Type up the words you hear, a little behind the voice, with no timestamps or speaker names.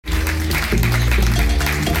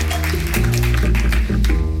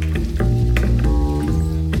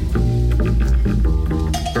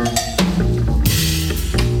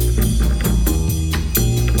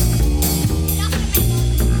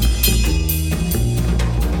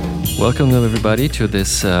Welcome everybody to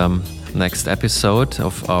this next episode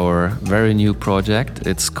of our very new project.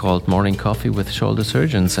 It's called Morning Coffee with Shoulder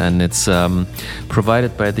Surgeons, and it's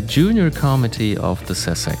provided by the Junior Committee of the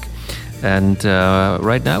SESEC. And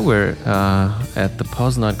right now we're at the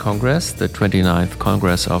Poznan Congress, the 29th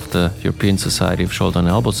Congress of the European Society of Shoulder and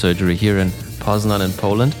Elbow Surgery here in Poznan in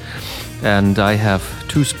Poland. And I have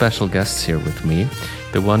two special guests here with me.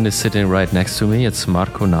 The one is sitting right next to me. It's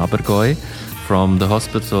Marko Nabergoj from the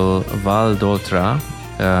hospital Valdoltra.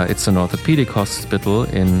 It's an orthopedic hospital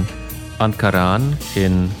in Ankaran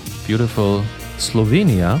in beautiful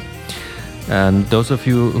Slovenia. And those of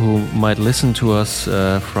you who might listen to us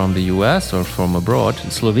from the US or from abroad,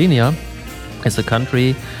 Slovenia is a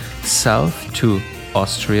country south to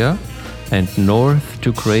Austria and north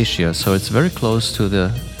to Croatia. So it's very close to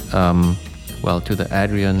the to the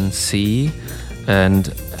Adrian Sea. And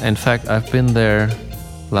in fact, I've been there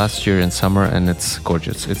last year in summer, and it's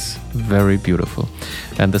gorgeous. It's very beautiful.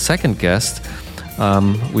 And the second guest,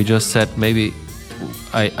 we just said maybe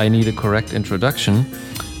I need a correct introduction.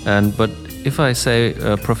 But if I say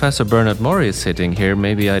Professor Bernard Mori is sitting here,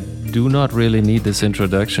 maybe I do not really need this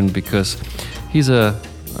introduction, because he's a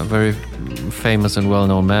very famous and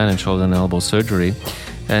well-known man in shoulder and elbow surgery.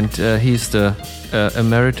 And he's the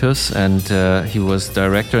emeritus, and he was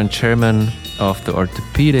director and chairman of the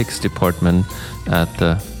orthopedics department at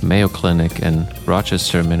the Mayo Clinic in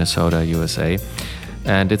Rochester, Minnesota, USA.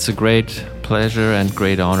 And it's a great pleasure and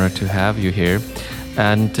great honor to have you here.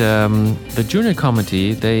 And the Junior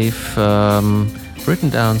Committee, they've written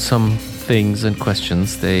down some things and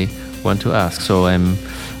questions they want to ask. So I'm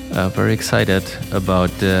very excited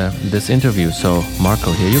about this interview. So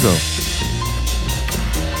Marko, here you go.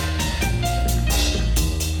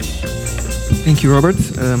 Thank you, Robert.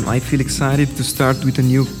 I feel excited to start with a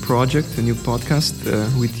new project, a new podcast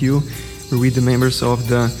with you, where we, the members of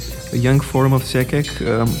the Young Forum of SESEC,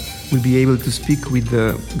 will be able to speak with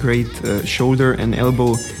the great shoulder and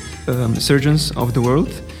elbow surgeons of the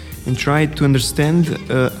world and try to understand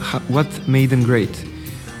what made them great.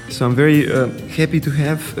 So I'm very happy to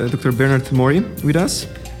have Dr. Bernard Mori with us.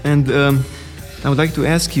 And I would like to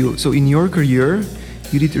ask you, so in your career,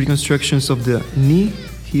 you did reconstructions of the knee,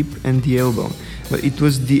 hip and the elbow, but it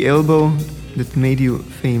was the elbow that made you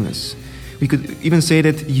famous. We could even say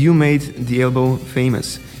that you made the elbow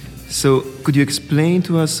famous. So could you explain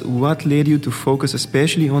to us what led you to focus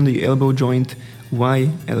especially on the elbow joint? Why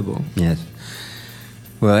elbow? Yes.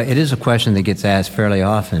 Well, it is a question that gets asked fairly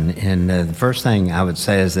often, and the first thing I would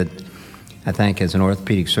say is that I think as an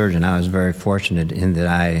orthopedic surgeon I was very fortunate in that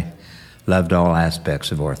I loved all aspects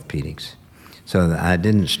of orthopedics. So I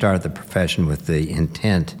didn't start the profession with the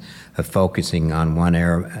intent of focusing on one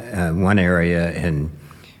area and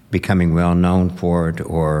becoming well known for it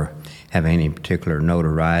or having any particular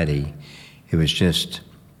notoriety. It was just,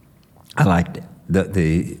 I liked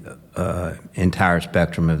the entire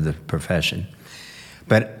spectrum of the profession.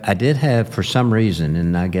 But I did have, for some reason,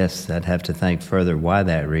 and I guess I'd have to think further why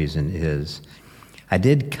that reason is, I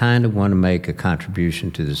did kind of want to make a contribution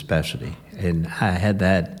to the specialty. And I had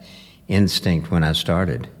that instinct when I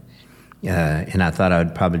started. And I thought I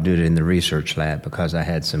would probably do it in the research lab because I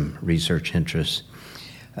had some research interests.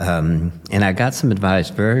 And I got some advice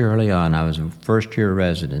very early on. I was a first-year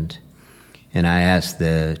resident, and I asked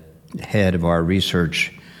the head of our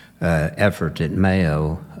research effort at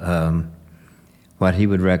Mayo what he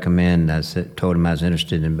would recommend. Told him I was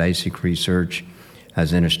interested in basic research. I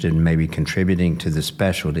was interested in maybe contributing to the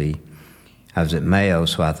specialty. I was at Mayo,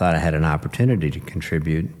 so I thought I had an opportunity to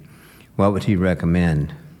contribute. What would he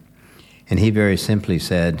recommend? And he very simply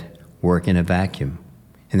said, work in a vacuum.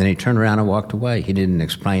 And then he turned around and walked away. He didn't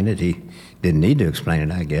explain it. He didn't need to explain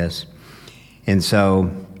it, I guess. And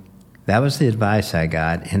so that was the advice I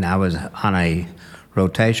got. And I was on a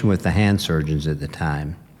rotation with the hand surgeons at the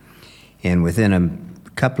time. And within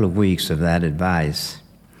a couple of weeks of that advice,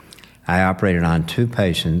 I operated on 2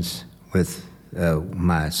 patients with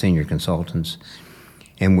my senior consultants,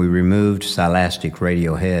 and we removed silastic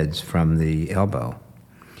radial heads from the elbow.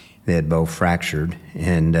 They had both fractured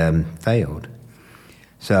and failed.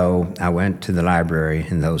 So I went to the library.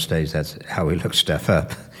 In those days, that's how we looked stuff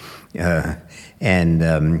up, and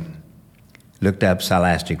looked up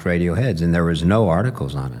silastic radial heads, and there was no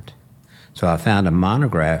articles on it. So I found a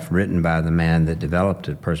monograph written by the man that developed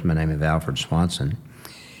it, a person by the name of Alfred Swanson.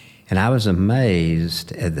 And I was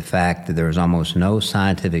amazed at the fact that there was almost no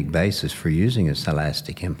scientific basis for using a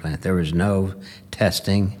silastic implant. There was no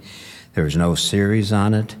testing. There was no series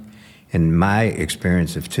on it. And my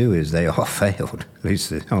experience of 2 is they all failed, at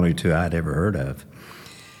least the only 2 I'd ever heard of.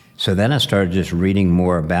 So then I started just reading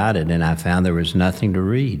more about it, and I found there was nothing to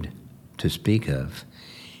read to speak of.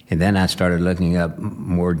 And then I started looking up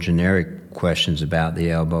more generic questions about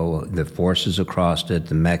the elbow, the forces across it,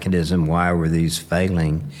 the mechanism, why were these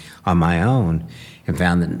failing on my own, and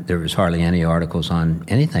found that there was hardly any articles on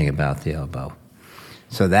anything about the elbow.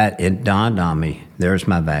 So that, it dawned on me, there's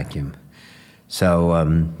my vacuum. So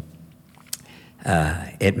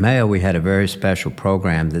at Mayo, we had a very special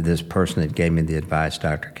program that this person that gave me the advice,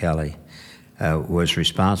 Dr. Kelly, was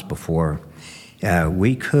responsible for.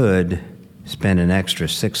 We could spend an extra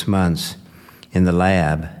 6 months in the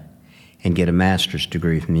lab and get a master's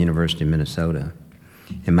degree from the University of Minnesota.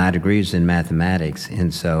 And my degree is in mathematics,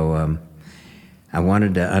 and so I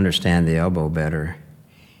wanted to understand the elbow better.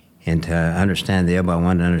 And to understand the elbow, I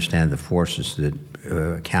wanted to understand the forces that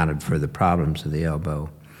accounted for the problems of the elbow.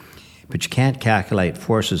 But you can't calculate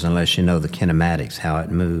forces unless you know the kinematics, how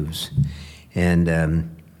it moves.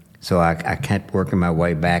 And so I kept working my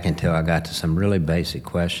way back until I got to some really basic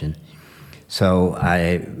question. So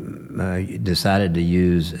I decided to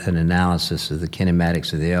use an analysis of the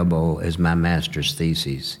kinematics of the elbow as my master's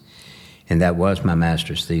thesis. And that was my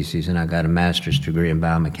master's thesis, and I got a master's degree in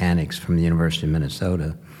biomechanics from the University of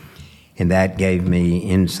Minnesota. And that gave me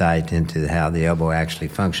insight into how the elbow actually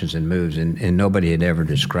functions and moves, and nobody had ever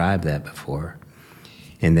described that before.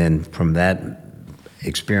 And then from that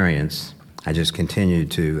experience, I just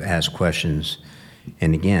continued to ask questions.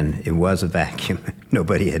 And again, it was a vacuum.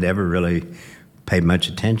 Nobody had ever really paid much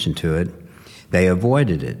attention to it. They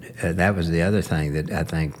avoided it. That was the other thing that I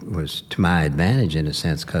think was to my advantage in a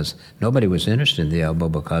sense, because nobody was interested in the elbow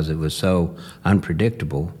because it was so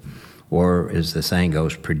unpredictable, or as the saying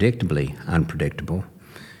goes, predictably unpredictable.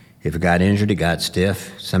 If it got injured, it got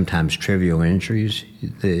stiff. Sometimes trivial injuries,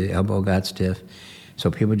 the elbow got stiff.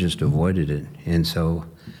 So people just avoided it. And so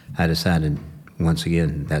I decided, once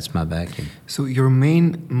again, that's my vacuum. So your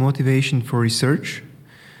main motivation for research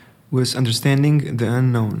was understanding the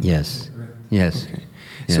unknown? Yes. Yes. Okay.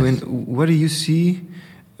 Yes. So what do you see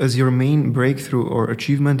as your main breakthrough or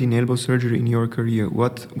achievement in elbow surgery in your career?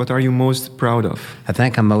 What are you most proud of? I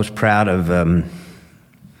think I'm most proud of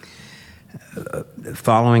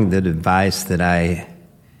following the advice that I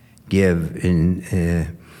give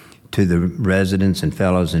to the residents and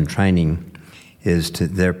fellows in training, is to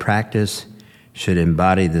their practice should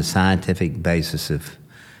embody the scientific basis of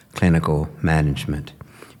clinical management,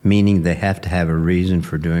 meaning they have to have a reason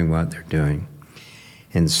for doing what they're doing.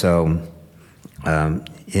 And so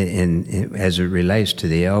as it relates to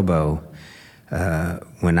the elbow,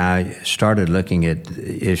 when I started looking at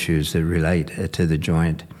issues that relate to the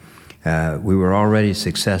joint, we were already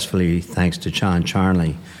successfully, thanks to John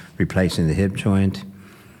Charnley, replacing the hip joint.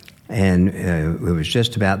 And it was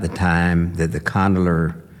just about the time that the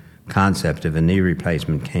condylar concept of a knee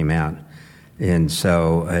replacement came out. And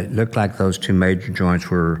so it looked like those two major joints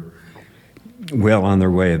were well on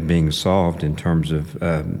their way of being solved in terms of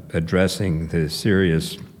addressing the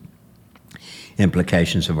serious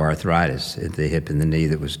implications of arthritis at the hip and the knee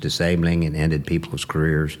that was disabling and ended people's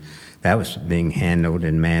careers. That was being handled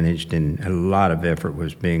and managed, and a lot of effort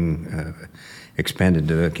was being expended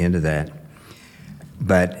to look into that.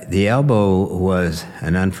 But the elbow was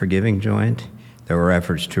an unforgiving joint. There were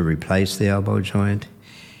efforts to replace the elbow joint,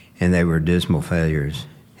 and they were dismal failures.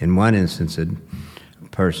 In one instance, a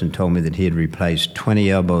person told me that he had replaced 20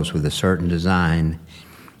 elbows with a certain design,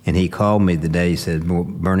 and he called me the day. He said,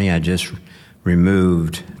 "Bernie, I just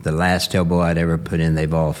removed the last elbow I'd ever put in.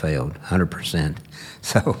 They've all failed, 100%.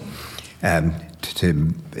 So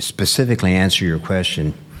to specifically answer your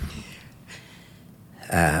question,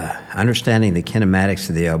 understanding the kinematics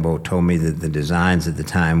of the elbow told me that the designs at the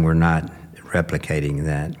time were not replicating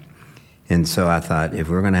that. And so I thought, if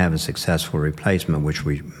we're going to have a successful replacement, which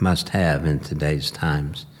we must have in today's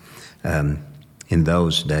times, in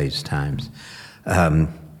those days' times,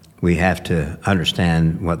 we have to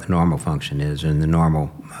understand what the normal function is and the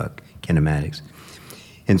normal kinematics.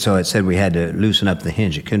 And so it said we had to loosen up the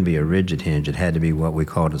hinge. It couldn't be a rigid hinge. It had to be what we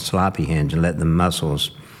called a sloppy hinge and let the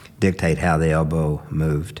muscles dictate how the elbow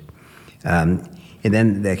moved. And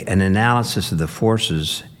then an analysis of the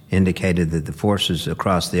forces indicated that the forces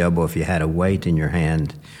across the elbow, if you had a weight in your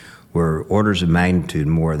hand, were orders of magnitude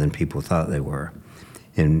more than people thought they were.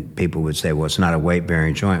 And people would say, well, it's not a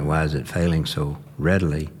weight-bearing joint. Why is it failing so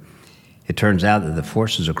readily? It turns out that the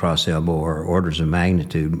forces across the elbow are orders of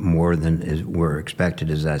magnitude more than were expected,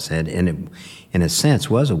 as I said, and it, in a sense,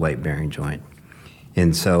 was a weight-bearing joint.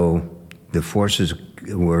 And so the forces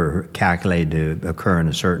were calculated to occur in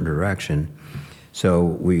a certain direction. So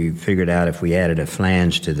we figured out if we added a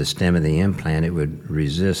flange to the stem of the implant, it would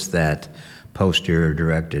resist that posterior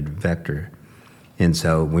directed vector. And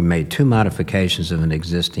so we made 2 modifications of an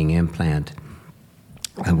existing implant.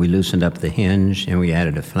 We loosened up the hinge and we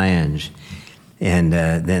added a flange. And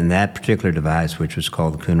then that particular device, which was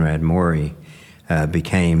called the Conrad Mori,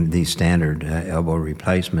 became the standard elbow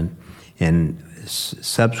replacement. And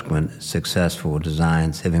subsequent successful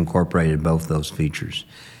designs have incorporated both those features,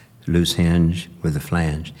 loose hinge with a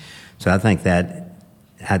flange. So I think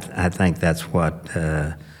that's what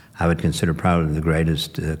I would consider probably the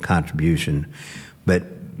greatest contribution. But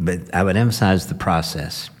I would emphasize the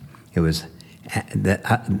process. It was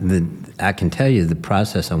I can tell you the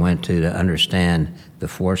process I went to understand the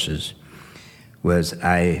forces was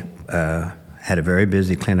I had a very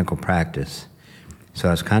busy clinical practice, so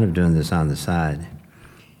I was kind of doing this on the side.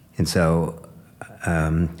 And so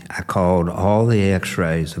I called all the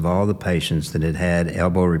x-rays of all the patients that had had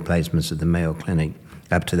elbow replacements at the Mayo Clinic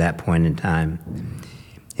up to that point in time.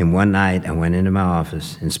 And one night I went into my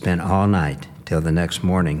office and spent all night till the next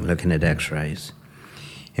morning looking at x-rays.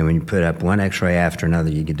 And when you put up one x-ray after another,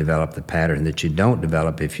 you can develop the pattern that you don't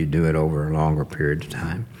develop if you do it over a longer period of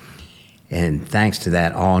time. And thanks to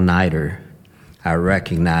that all-nighter, I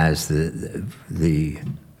recognized the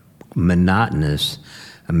monotonous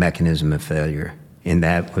mechanism of failure. And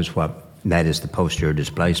that is the posterior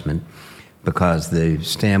displacement, because the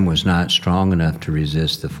stem was not strong enough to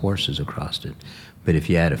resist the forces across it. But if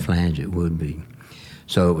you had a flange, it would be.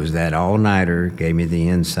 So it was that all-nighter gave me the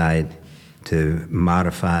insight to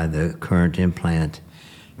modify the current implant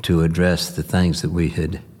to address the things that we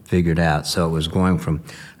had figured out. So it was going from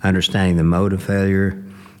understanding the mode of failure,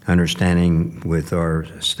 understanding with our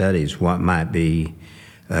studies what might be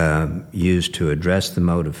used to address the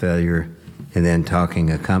mode of failure, and then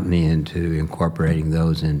talking a company into incorporating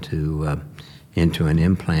those into an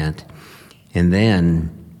implant. And then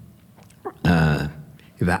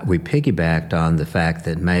we piggybacked on the fact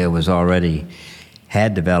that Mayo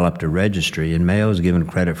had developed a registry, and Mayo was given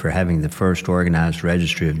credit for having the first organized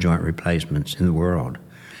registry of joint replacements in the world.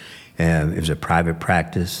 It was a private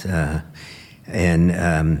practice,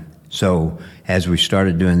 so as we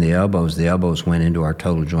started doing the elbows went into our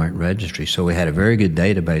total joint registry. So we had a very good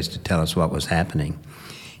database to tell us what was happening.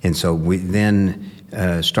 And so we then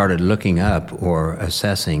started looking up or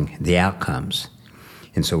assessing the outcomes.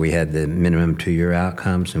 And so we had the minimum 2-year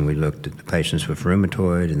outcomes, and we looked at the patients with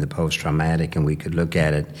rheumatoid and the post-traumatic, and we could look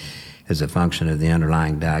at it as a function of the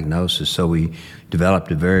underlying diagnosis. So we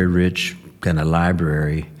developed a very rich kind of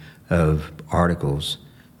library of articles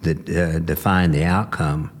that define the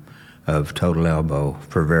outcome of total elbow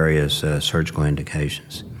for various surgical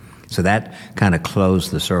indications. So that kind of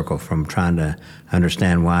closed the circle from trying to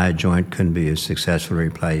understand why a joint couldn't be successfully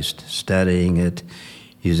replaced, studying it,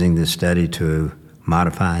 using the study to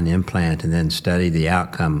modify an implant, and then study the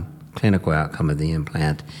clinical outcome of the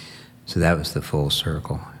implant. So that was the full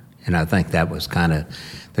circle. And I think that was kind of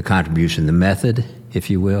the contribution, the method, if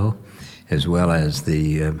you will, as well as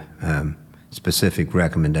the specific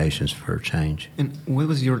recommendations for change. And what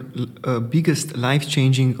was your biggest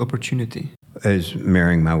life-changing opportunity? It was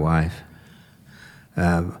marrying my wife.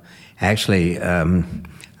 Actually, I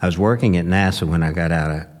was working at NASA when I got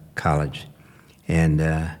out of college, and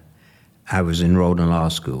I was enrolled in law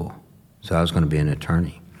school, so I was going to be an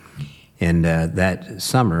attorney. And that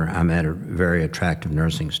summer, I met a very attractive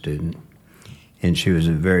nursing student, and she was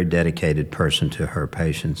a very dedicated person to her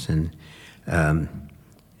patients. And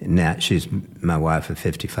now she's my wife of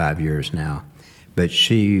 55 years now, but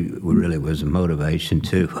she really was a motivation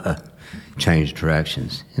to change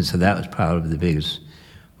directions. And so that was probably the biggest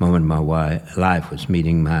moment of my life, was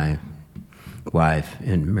meeting my wife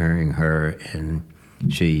and marrying her. And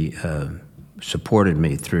she supported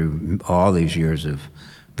me through all these years of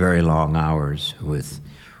very long hours with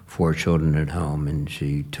 4 children at home, and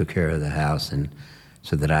she took care of the house, and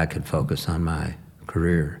so that I could focus on my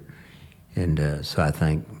career. And so I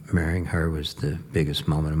think marrying her was the biggest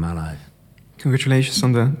moment of my life. Congratulations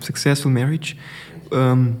on the successful marriage.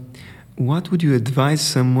 What would you advise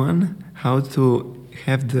someone how to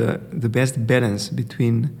have the best balance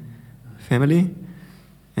between family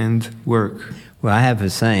and work? Well, I have a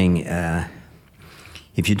saying,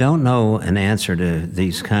 if you don't know an answer to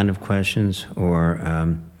these kind of questions, or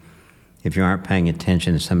if you aren't paying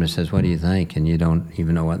attention and somebody says, "What do you think?" and you don't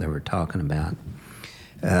even know what they were talking about,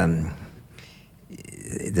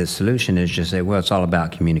 the solution is just say, well, it's all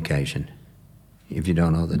about communication, if you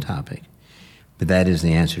don't know the topic. But that is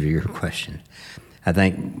the answer to your question. I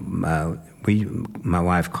think my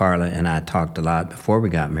wife Carla and I talked a lot before we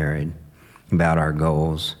got married about our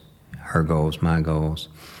goals, her goals, my goals.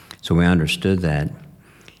 So we understood that.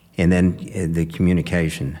 And then the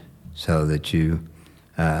communication, so that you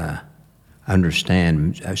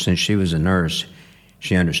understand, since she was a nurse,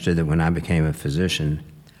 she understood that when I became a physician,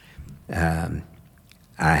 I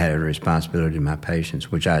had a responsibility to my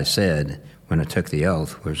patients, which I said when I took the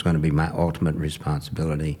oath was going to be my ultimate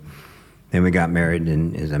responsibility. Then we got married,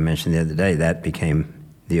 and as I mentioned the other day, that became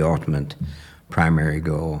the ultimate primary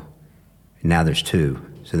goal. Now there's two,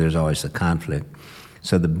 so there's always the conflict.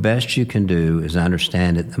 So the best you can do is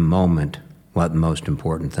understand at the moment what the most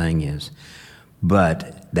important thing is.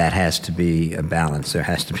 But that has to be a balance. There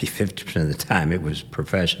has to be 50% of the time it was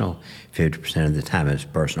professional, 50% of the time it was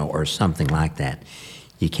personal, or something like that.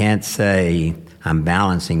 You can't say, I'm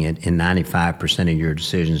balancing it, and 95% of your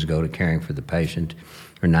decisions go to caring for the patient,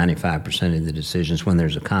 or 95% of the decisions when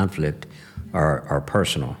there's a conflict are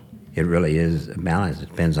personal. It really is a balance. It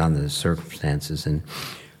depends on the circumstances. And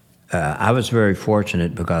I was very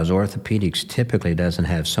fortunate because orthopedics typically doesn't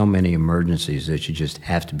have so many emergencies that you just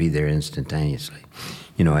have to be there instantaneously.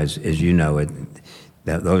 You know, as you know,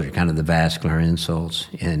 those are kind of the vascular insults,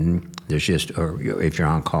 and there's just, or if you're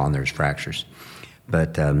on call and there's fractures.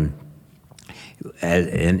 But and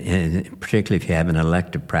particularly if you have an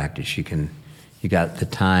elective practice, you got the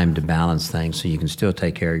time to balance things, so you can still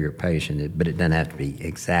take care of your patient, but it doesn't have to be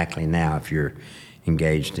exactly now if you're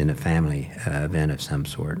engaged in a family event of some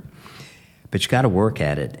sort. But you got to work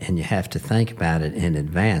at it, and you have to think about it in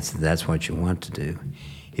advance that that's what you want to do.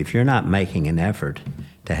 If you're not making an effort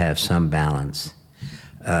to have some balance,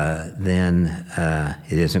 then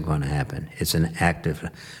it isn't going to happen. It's an active,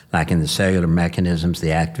 like in the cellular mechanisms,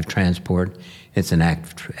 the active transport, it's an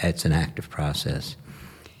active process.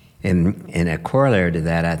 And a corollary to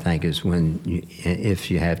that, I think, is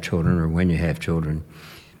if you have children or when you have children,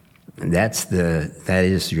 that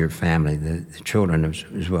is your family, the children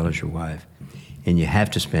as well as your wife, and you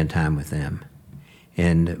have to spend time with them.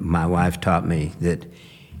 And my wife taught me that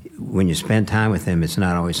when you spend time with them, it's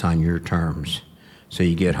not always on your terms. So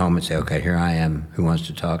you get home and say, okay, here I am, who wants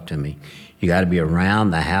to talk to me? You got to be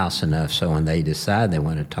around the house enough so when they decide they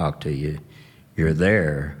want to talk to you, you're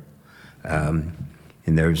there.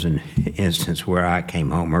 And there was an instance where I came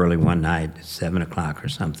home early one night at 7 o'clock or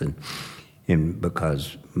something, and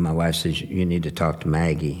because my wife says, you need to talk to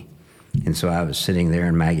Maggie. And so I was sitting there,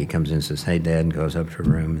 and Maggie comes in and says, hey, Dad, and goes up to her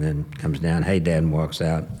room, and then comes down, hey, Dad, and walks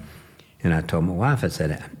out. And I told my wife, I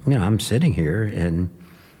said, I'm sitting here, and,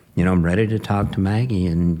 I'm ready to talk to Maggie.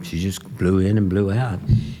 And she just blew in and blew out.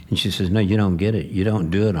 And she says, no, you don't get it. You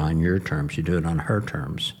don't do it on your terms. You do it on her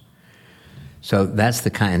terms. So that's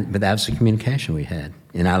but that's the communication we had.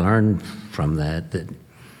 And I learned from that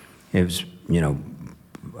it was,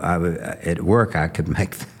 at work I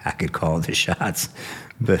could call the shots,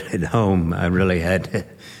 but at home I really had to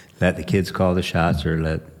let the kids call the shots or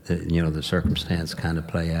let the circumstance kind of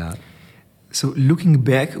play out. So looking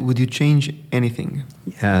back, would you change anything?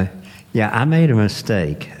 Yeah, I made a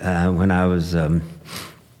mistake when I was on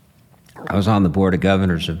the board of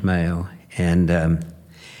governors of Mayo, and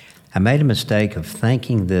I made a mistake of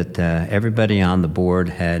thinking that everybody on the board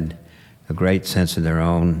had a great sense of their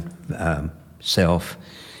own self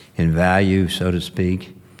and value, so to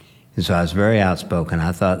speak. And so I was very outspoken.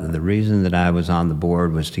 I thought that the reason that I was on the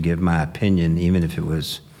board was to give my opinion, even if it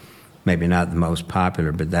was maybe not the most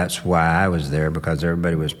popular, but that's why I was there, because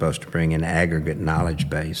everybody was supposed to bring an aggregate knowledge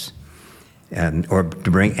base, or to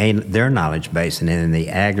bring their knowledge base, and then in the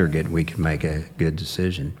aggregate we could make a good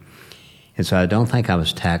decision. And so I don't think I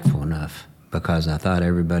was tactful enough, because I thought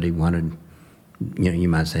everybody wanted, you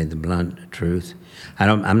might say, the blunt truth.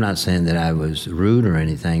 I'm not saying that I was rude or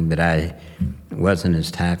anything, but I wasn't as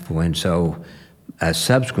tactful. And so a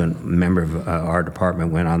subsequent member of our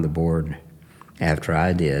department went on the board after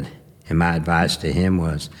I did, and my advice to him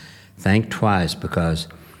was, think twice, because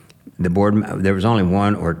the board, there was only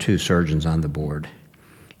one or two surgeons on the board,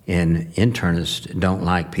 and internists don't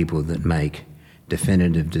like people that make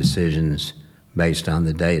definitive decisions based on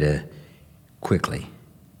the data quickly.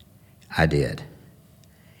 I did.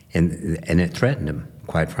 And it threatened him,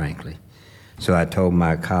 quite frankly. So I told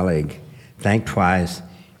my colleague, think twice,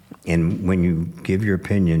 and when you give your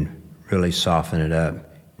opinion, really soften it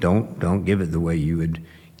up. Don't give it the way you would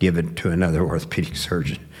give it to another orthopedic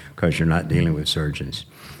surgeon, because you're not dealing with surgeons.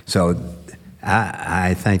 So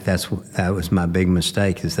I think that was my big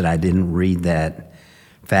mistake, is that I didn't read that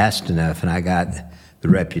fast enough, and I got the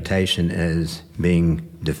reputation as being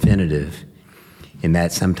definitive, and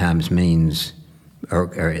that sometimes means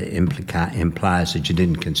or implies that you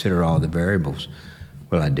didn't consider all the variables.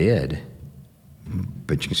 Well, I did,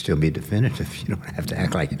 but you can still be definitive. You don't have to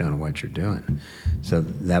act like you don't know what you're doing. So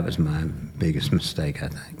that was my biggest mistake, I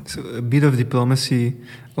think. So a bit of diplomacy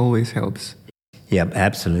always helps. Yeah,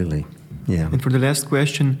 absolutely. Yeah. And for the last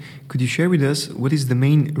question, could you share with us what is the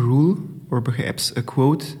main rule or perhaps a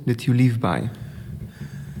quote that you live by?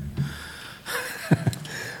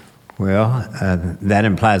 Well, that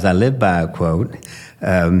implies I live by a quote.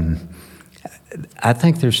 I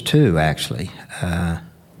think there's two, actually.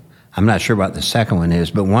 I'm not sure what the second one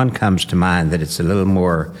is, but one comes to mind that it's a little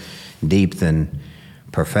more deep than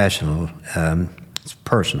professional. It's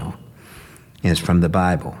personal. And it's from the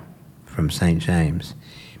Bible, from St. James.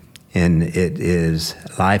 And it is,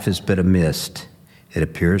 life is but a mist. It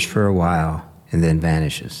appears for a while and then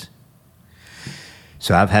vanishes.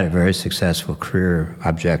 So I've had a very successful career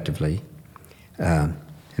objectively, and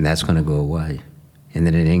that's going to go away. And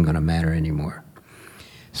then it ain't going to matter anymore.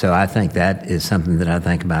 So I think that is something that I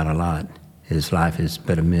think about a lot, is life is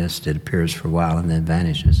but a mist. It appears for a while and then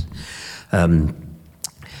vanishes.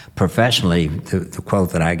 Professionally, the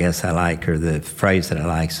quote that I guess I like, or the phrase that I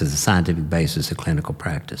like, is the scientific basis of clinical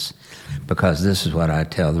practice. Because this is what I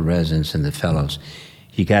tell the residents and the fellows.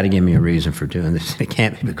 You got to give me a reason for doing this. It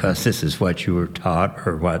can't be because this is what you were taught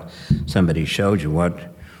or what somebody showed you.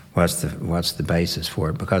 What's the basis for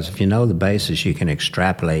it? Because if you know the basis, you can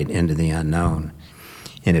extrapolate into the unknown.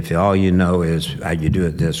 And if all you know is you do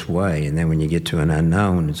it this way, and then when you get to an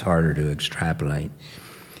unknown, it's harder to extrapolate.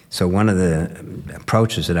 So one of the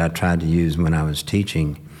approaches that I tried to use when I was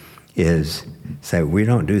teaching is say we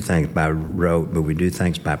don't do things by rote, but we do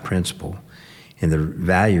things by principle. And the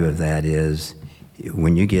value of that is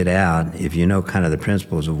when you get out, if you know kind of the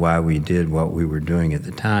principles of why we did what we were doing at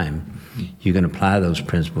the time, you can apply those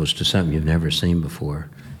principles to something you've never seen before.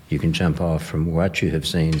 You can jump off from what you have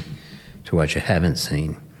seen to what you haven't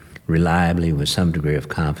seen reliably with some degree of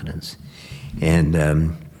confidence. And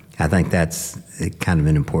I think that's kind of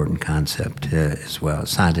an important concept as well,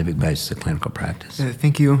 scientific basis of clinical practice.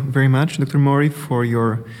 Thank you very much, Dr. Mori, for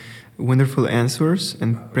your wonderful answers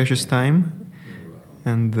and precious time.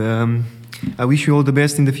 And I wish you all the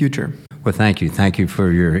best in the future. Well, thank you. Thank you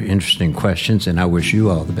for your interesting questions, and I wish you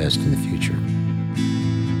all the best in the future.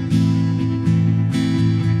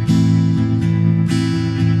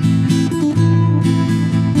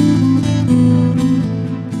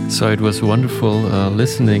 So it was wonderful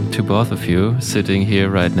listening to both of you sitting here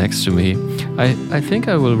right next to me. I think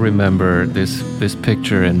I will remember this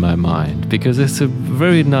picture in my mind because it's a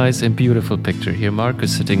very nice and beautiful picture. Here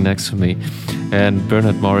Marcus sitting next to me and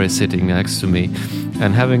Bernard Mori sitting next to me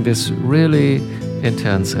and having this really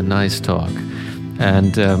intense and nice talk.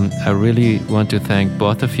 And I really want to thank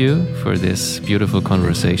both of you for this beautiful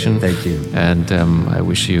conversation. Thank you. And I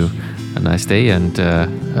wish you a nice day and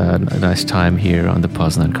a nice time here on the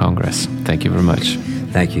Poznan Congress. Thank you very much.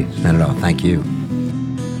 Thank you. Not at all. Thank you.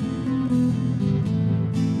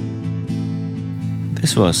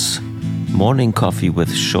 This was Morning Coffee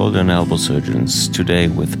with Shoulder and Elbow Surgeons, today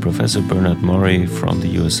with Professor Bernard Mori from the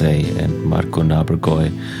USA and Marko Nabergoj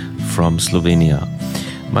from Slovenia.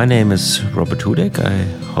 My name is Robert Hudek. I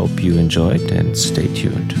hope you enjoyed and stay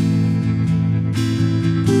tuned.